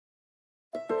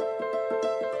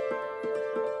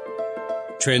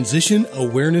Transition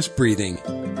Awareness Breathing.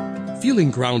 Feeling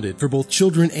grounded for both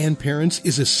children and parents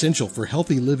is essential for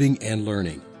healthy living and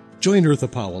learning. Join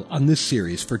Eartha Powell on this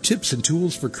series for tips and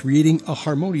tools for creating a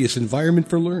harmonious environment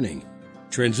for learning.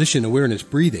 Transition Awareness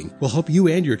Breathing will help you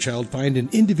and your child find an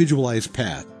individualized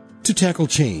path to tackle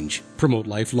change, promote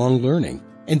lifelong learning,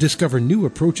 and discover new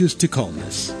approaches to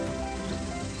calmness.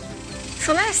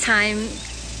 So last time,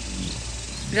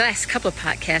 the last couple of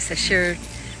podcasts, I shared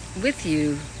with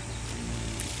you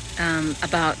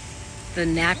about the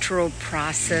natural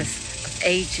process of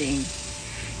aging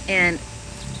and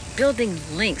building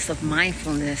links of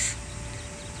mindfulness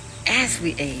as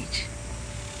we age.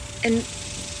 And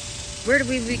where do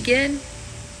we begin?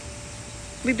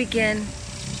 We begin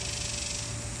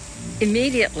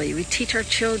immediately. We teach our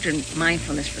children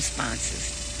mindfulness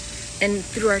responses. And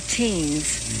through our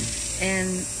teens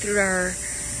and through our,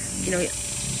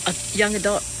 young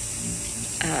adult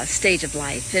stage of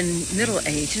life and middle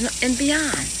age and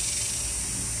beyond.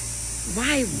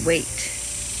 Why wait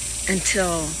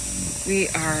until we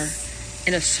are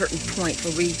in a certain point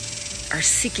where we are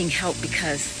seeking help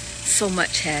because so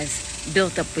much has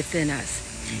built up within us?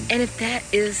 And if that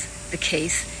is the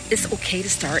case, it's okay to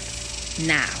start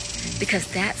now, because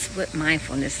that's what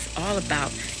mindfulness is all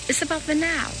about. It's about the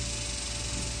now.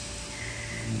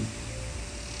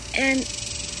 And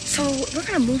so we're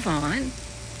going to move on,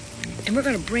 and we're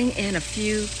going to bring in a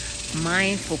few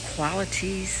mindful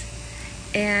qualities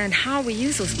and how we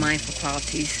use those mindful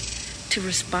qualities to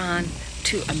respond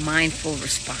to a mindful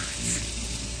response.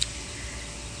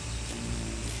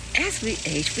 As we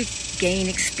age, we gain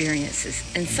experiences,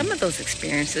 and some of those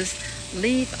experiences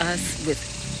leave us with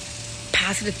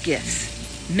positive gifts,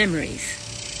 memories,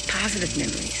 positive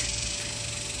memories.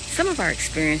 Some of our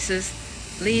experiences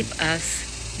leave us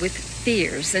with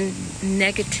fears and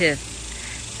negative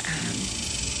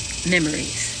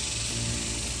memories.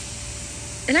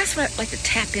 And that's what I'd like to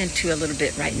tap into a little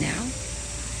bit right now,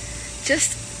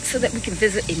 just so that we can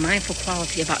visit a mindful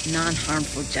quality about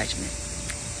non-harmful judgment.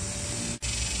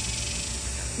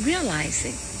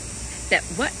 Realizing that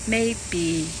what may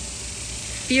be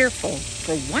fearful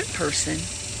for one person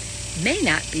may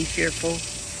not be fearful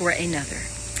for another.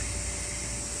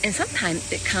 And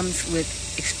sometimes it comes with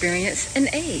experience and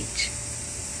age.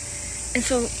 And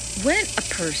so when a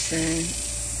person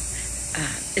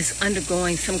is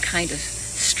undergoing some kind of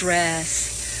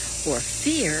stress or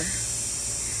fear,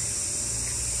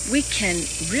 we can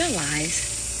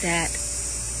realize that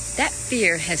that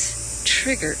fear has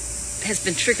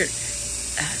been triggered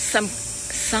some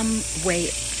way,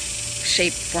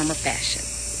 shape, form, or fashion.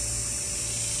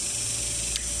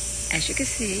 As you can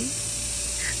see,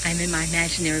 I'm in my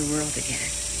imaginary world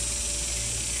again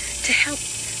to help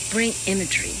bring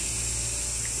imagery.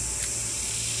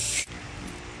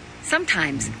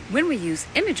 Sometimes when we use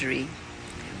imagery,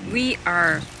 we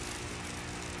are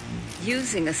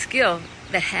using a skill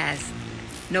that has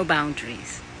no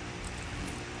boundaries.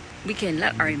 We can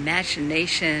let our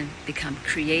imagination become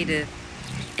creative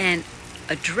and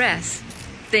address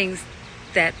things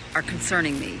that are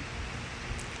concerning me,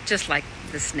 just like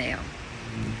the snail.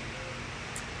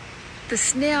 The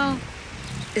snail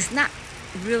is not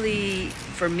really,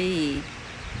 for me,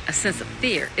 a sense of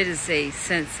fear. It is a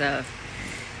sense of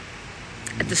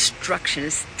a destruction.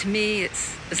 To me,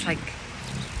 it's like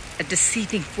a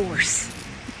deceiving force.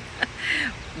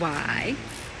 Why?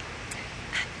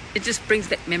 It just brings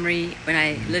back memory when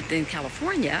I lived in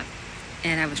California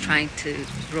and I was trying to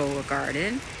grow a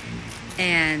garden,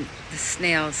 and the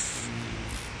snails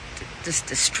just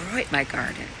destroyed my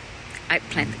garden. I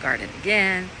planted the garden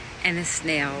again, and the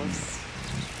snails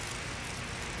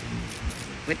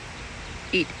would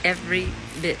eat every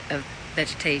bit of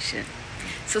vegetation.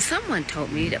 So someone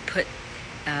told me to put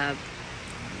a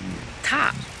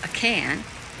can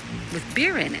with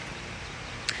beer in it.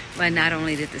 Well, not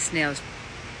only did the snails,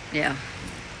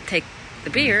 take the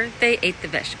beer, they ate the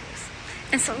vegetables.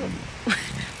 And so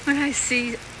when I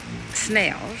see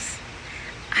snails,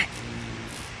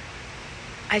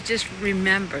 I just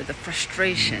remember the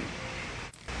frustration.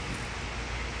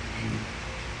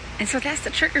 And so that's the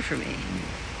trigger for me.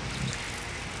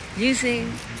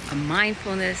 Using a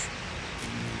mindfulness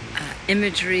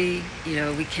imagery,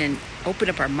 we can open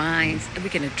up our minds and we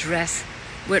can address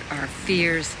what our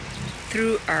fears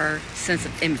through our sense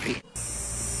of imagery.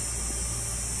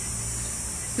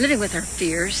 Living with our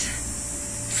fears,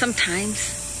 sometimes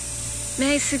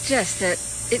may I suggest that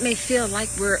it may feel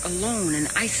like we're alone and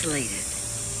isolated,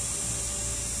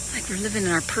 like we're living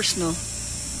in our personal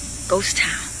ghost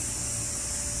town,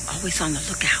 always on the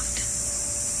lookout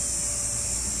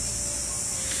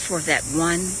for that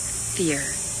one fear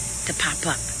to pop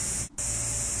up.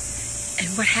 And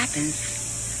what happens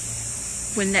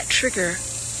when that trigger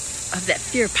of that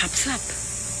fear pops up?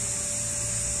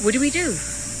 What do?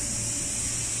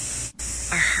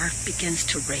 Our heart begins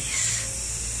to race.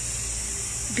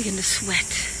 We begin to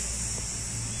sweat.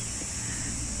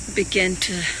 We begin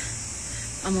to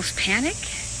almost panic.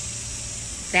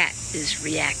 That is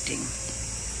reacting.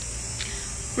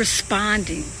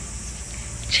 Responding.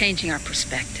 Changing our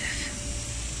perspective.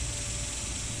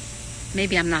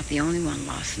 Maybe I'm not the only one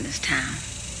lost in this town.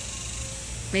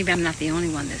 Maybe I'm not the only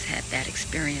one that's had bad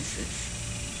experiences.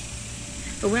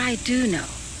 But what I do know,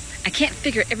 I can't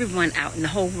figure everyone out in the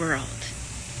whole world.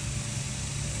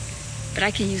 But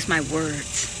I can use my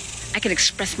words. I can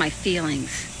express my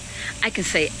feelings. I can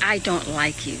say, I don't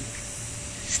like you.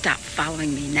 Stop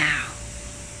following me now.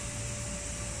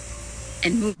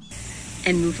 And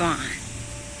move on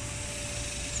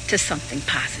to something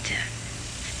positive.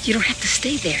 You don't have to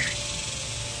stay there.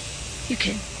 You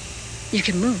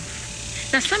can move.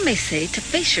 Now, some may say to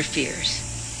face your fears.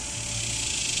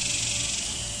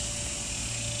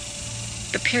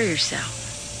 Prepare yourself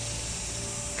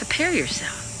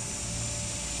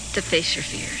to face your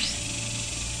fears.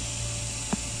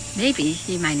 Maybe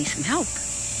you might need some help.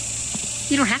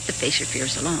 You don't have to face your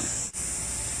fears alone.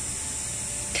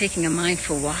 Taking a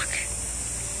mindful walk,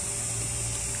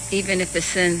 even if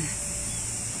it's in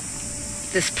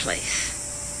this place.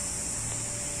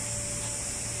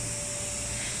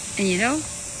 And you know,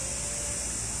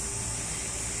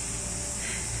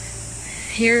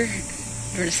 here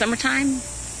during the summertime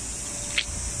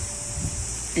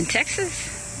in Texas,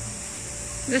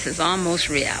 this is almost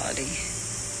reality.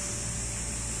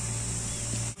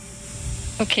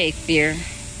 Okay, fear.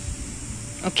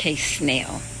 Okay,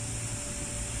 snail.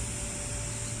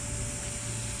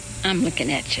 I'm looking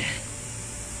at you.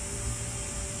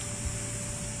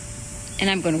 And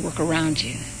I'm going to work around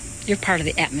you. You're part of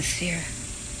the atmosphere.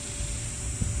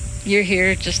 You're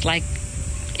here just like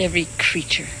every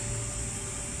creature.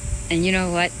 And you know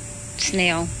what,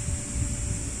 snail?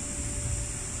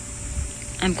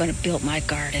 I'm going to build my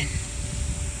garden.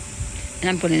 And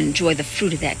I'm going to enjoy the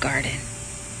fruit of that garden.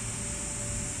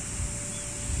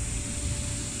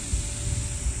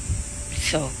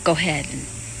 So go ahead and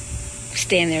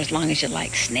stand there as long as you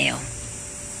like, snail.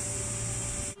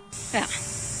 Well,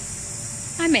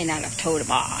 I may not have told him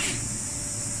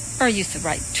off or used the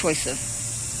right choice of,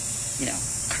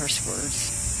 curse words.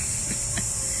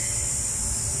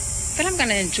 But I'm going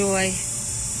to enjoy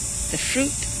the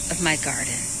fruit of my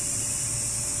garden.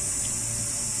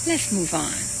 Let's move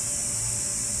on.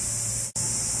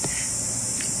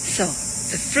 So,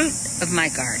 the fruit of my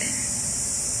garden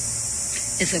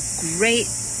is a great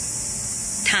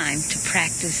time to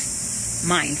practice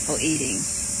mindful eating.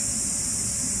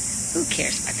 Who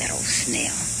cares about that old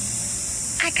snail?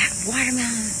 I got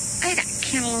watermelon. I got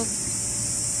cantaloupe.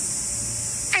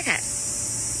 I got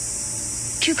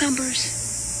cucumbers.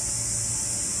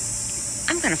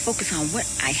 I'm going to focus on what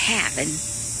I have and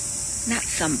not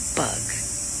some bug.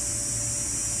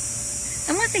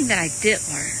 And one thing that I did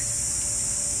learn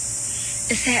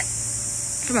is that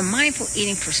from a mindful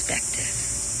eating perspective,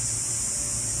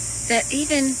 that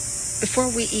even before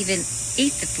we even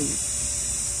eat the food,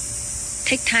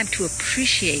 take time to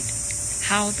appreciate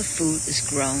how the food is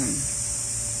grown.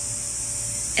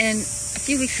 And a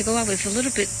few weeks ago, I was a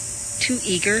little bit too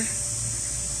eager,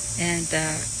 and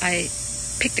I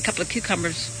picked a couple of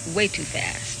cucumbers way too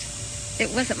fast. It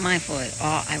wasn't mindful at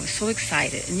all. I was so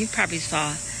excited, and you probably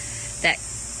saw that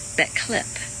clip.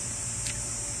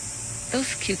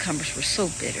 Those cucumbers were so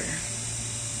bitter.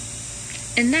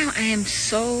 And now I am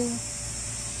so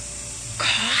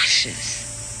cautious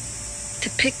to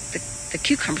pick the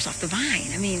cucumbers off the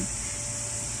vine. I mean,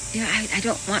 I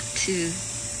don't want to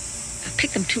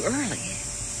pick them too early.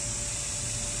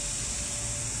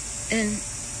 And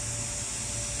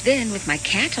then with my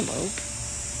cantaloupe,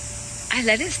 I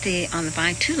let it stay on the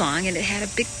vine too long, and it had a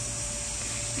big,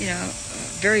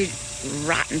 very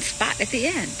rotten spot at the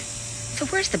end. So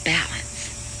where's the balance?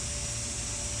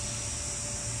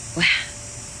 Well,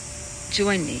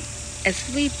 join me as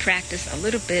we practice a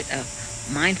little bit of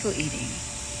mindful eating.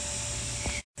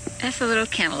 As the little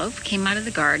cantaloupe came out of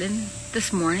the garden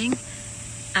this morning,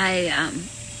 I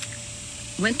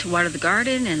went to water the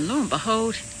garden, and lo and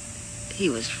behold, he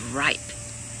was ripe.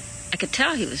 I could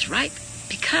tell he was ripe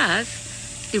because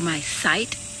through my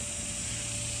sight,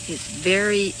 he's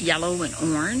very yellow and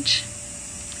orange.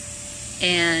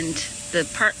 And the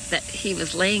part that he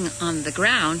was laying on the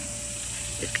ground,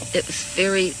 it was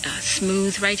very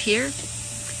smooth right here.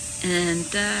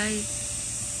 And I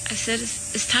said,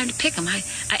 it's time to pick him. I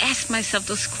asked myself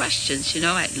those questions,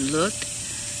 I looked,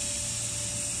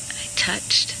 I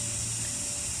touched,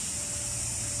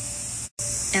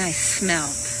 and I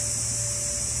smelled.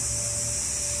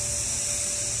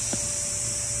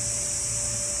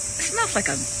 It smells like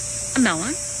a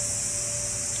melon.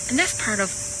 And that's part of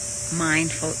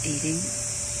mindful eating,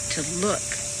 to look,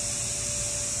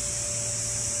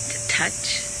 to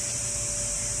touch,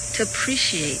 to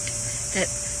appreciate that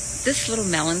this little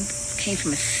melon came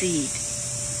from a seed.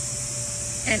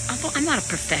 And although I'm not a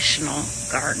professional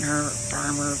gardener or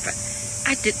farmer, but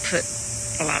I did put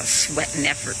a lot of sweat and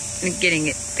effort in getting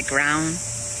it the ground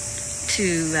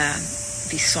to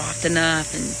be soft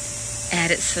enough, and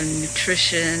added some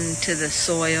nutrition to the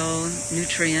soil,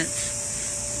 nutrients.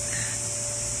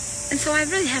 And so I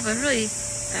really have a really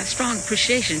strong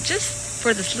appreciation just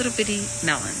for this little bitty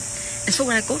melon. And so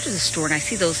when I go to the store and I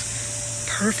see those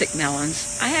perfect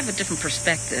melons, I have a different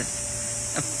perspective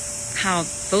of how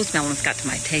those melons got to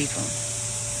my table.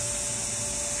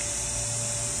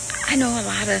 I know a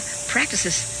lot of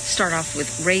practices start off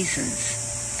with raisins,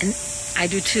 and I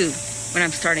do too when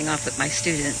I'm starting off with my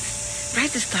students. But I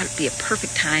just thought it'd be a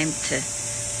perfect time to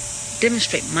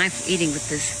demonstrate mindful eating with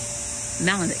this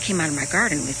melon that came out of my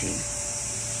garden with you.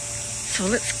 So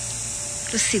let's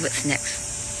see what's next.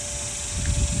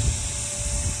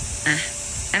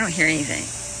 I don't hear anything.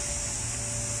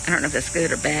 I don't know if that's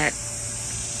good or bad.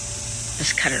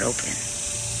 Let's cut it open.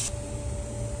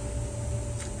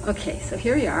 Okay, so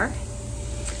here we are.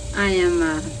 I am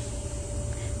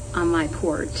on my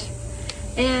porch,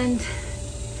 and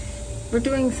we're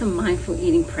doing some mindful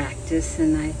eating practice,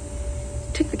 and I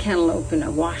took the cantaloupe and I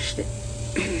washed it.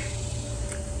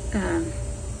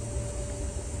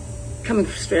 Coming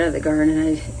straight out of the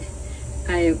garden,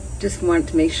 I just wanted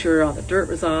to make sure all the dirt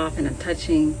was off, and I'm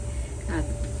touching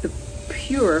the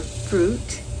pure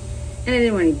fruit, and I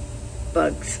didn't want any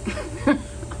bugs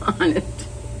on it.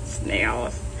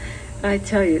 Snails. I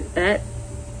tell you,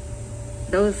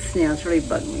 those snails really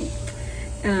bug me.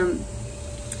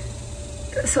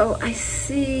 So I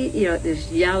see,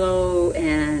 there's yellow,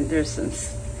 and there's some,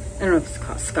 I don't know if it's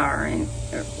called scarring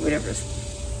or whatever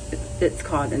it's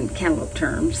called in cantaloupe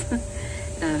terms.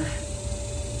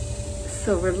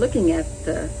 So we're looking at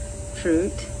the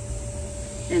fruit,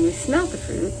 and we smell the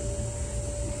fruit.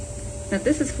 Now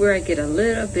this is where I get a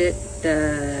little bit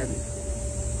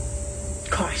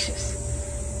cautious,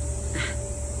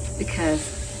 because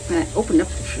when I open up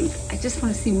the fruit, I just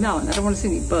want to see melon. I don't want to see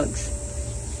any bugs.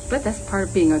 But that's part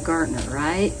of being a gardener,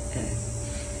 right?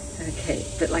 Okay,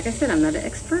 but like I said, I'm not an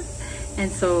expert,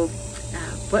 and so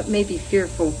what may be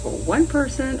fearful for one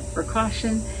person or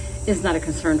caution is not a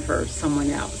concern for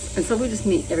someone else. And so we just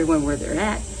meet everyone where they're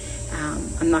at.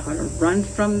 I'm not going to run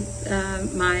from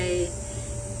my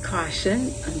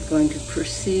caution. I'm going to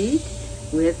proceed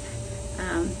with,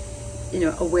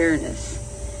 awareness.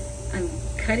 I'm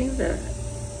cutting the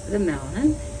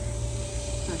melon.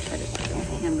 I'll try to put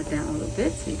the camera down a little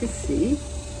bit so you can see.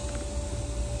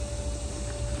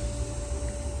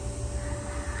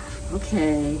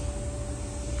 Okay.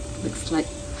 Looks like,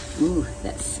 ooh,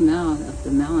 that smell of the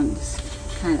melon is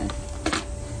kind of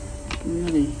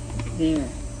really there.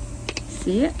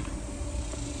 See it?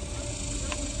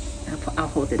 I'll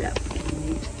hold it up.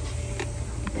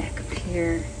 Back up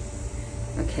here.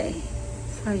 Okay.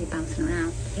 Sorry, you're bouncing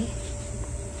around. Okay.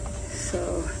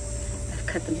 So I've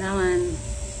cut the melon,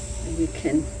 and you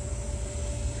can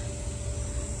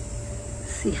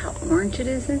see how orange it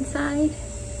is inside.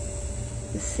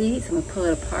 The seeds, I'm going to pull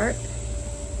it apart.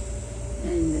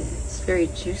 And it's very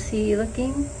juicy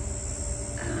looking.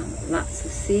 Lots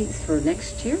of seeds for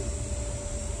next year.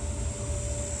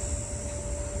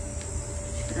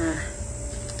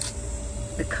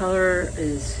 The color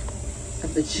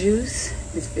of the juice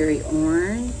is very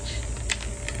orange.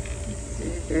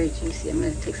 It's very juicy. I'm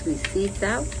going to take some of these seeds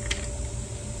out.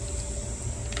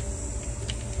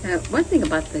 One thing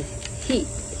about the heat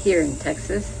here in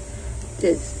Texas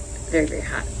is very, very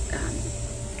hot.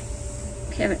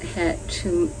 We haven't had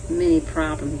too many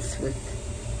problems with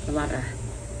a lot of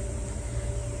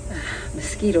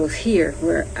mosquitoes here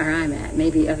where I'm at,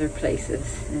 maybe other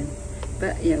places,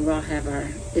 but we all have our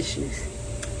issues.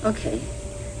 Okay,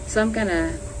 so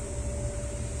I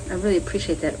really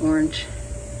appreciate that orange.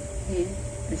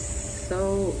 It's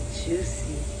so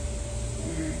juicy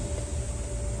and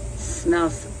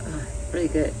smells really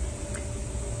good.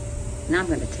 Now I'm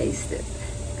going to taste it.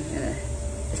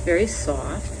 It's very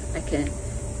soft. I can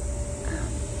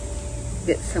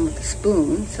get some with a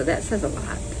spoon, so that says a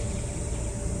lot.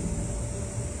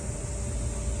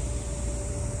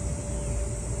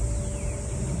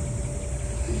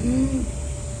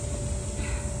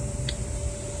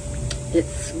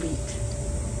 It's sweet.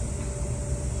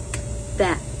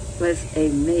 That was a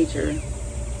major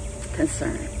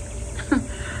concern.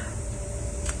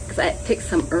 Because I had picked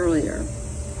some earlier,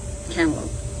 cantaloupe.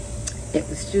 It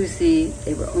was juicy,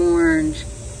 they were orange.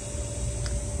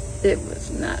 It was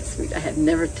not sweet. I had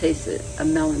never tasted a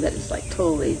melon that is like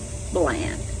totally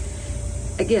bland.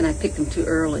 Again, I picked them too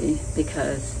early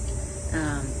because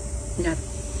I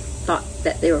thought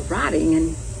that they were rotting,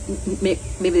 and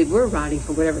maybe they were rotting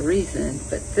for whatever reason.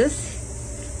 But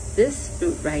this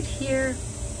fruit right here,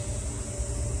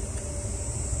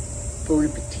 bon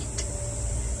appetit.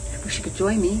 I wish you could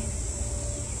join me.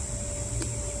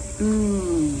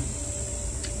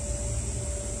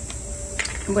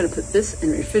 I'm going to put this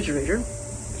in the refrigerator,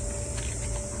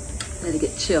 let it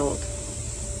get chilled,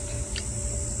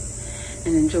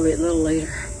 and enjoy it a little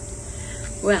later.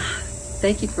 Well,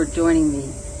 thank you for joining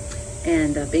me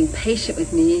and being patient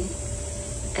with me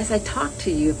as I talk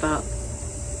to you about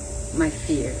my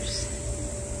fears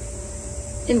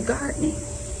in gardening.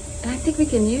 And I think we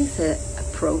can use that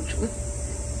approach with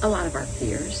a lot of our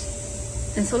fears.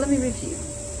 And so let me review.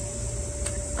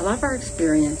 A lot of our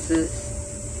experiences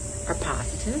are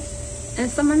positive, and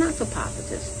some are not so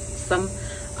positive. Some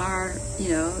are,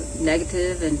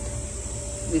 negative, and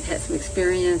we've had some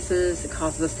experiences that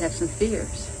causes us to have some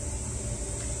fears.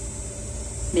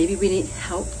 Maybe we need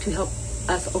help to help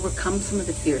us overcome some of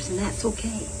the fears, and that's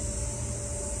okay.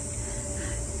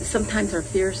 Sometimes our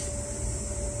fears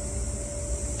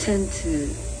tend to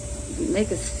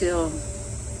make us feel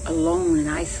alone and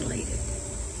isolated.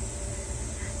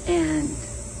 And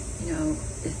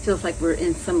it feels like we're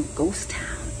in some ghost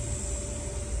town.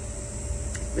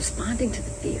 Responding to the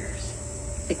fears,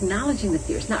 acknowledging the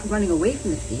fears, not running away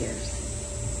from the fears,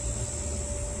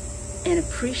 and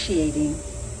appreciating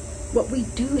what we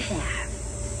do have.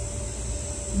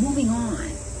 Moving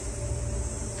on.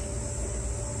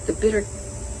 The bitter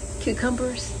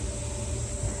cucumbers,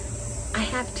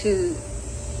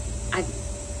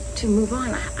 to move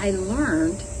on. I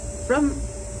learned from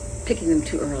picking them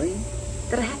too early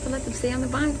that I have to let them stay on the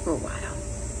vine for a while.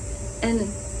 And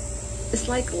it's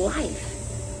like life.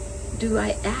 Do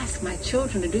I ask my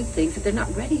children to do things that they're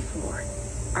not ready for?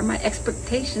 Are my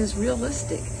expectations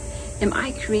realistic? Am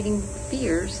I creating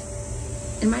fears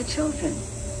in my children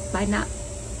by not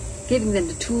giving them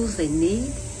the tools they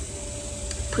need,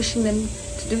 pushing them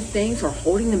to do things or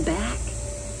holding them back?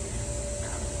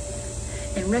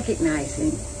 And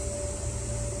recognizing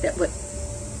that what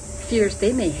fears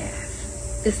they may have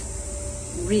is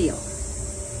real.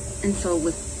 And so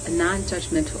with a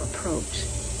non-judgmental approach,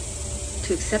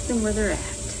 to accept them where they're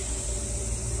at,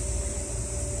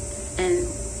 and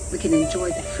we can enjoy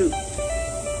the fruit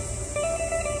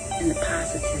and the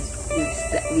positiveness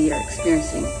that we are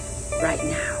experiencing right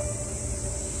now.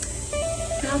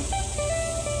 Well,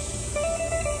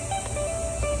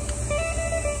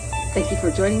 thank you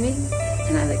for joining me,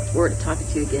 and I look forward to talking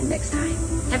to you again next time.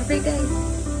 Have a great day.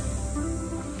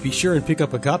 Be sure and pick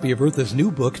up a copy of Eartha's new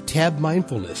book, Tab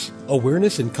Mindfulness,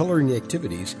 Awareness and Coloring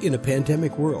Activities in a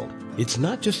Pandemic World. It's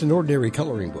not just an ordinary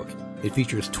coloring book. It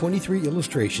features 23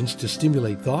 illustrations to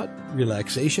stimulate thought,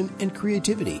 relaxation, and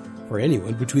creativity for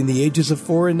anyone between the ages of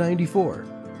 4 and 94.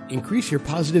 Increase your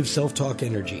positive self-talk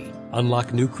energy.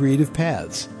 Unlock new creative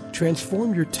paths.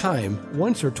 Transform your time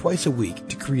once or twice a week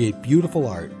to create beautiful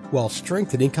art while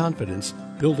strengthening confidence,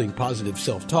 building positive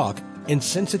self-talk, and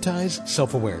sensitize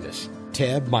self-awareness.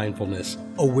 Tab Mindfulness,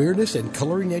 Awareness and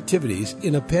Coloring Activities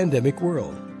in a Pandemic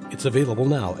World. It's available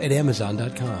now at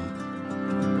Amazon.com.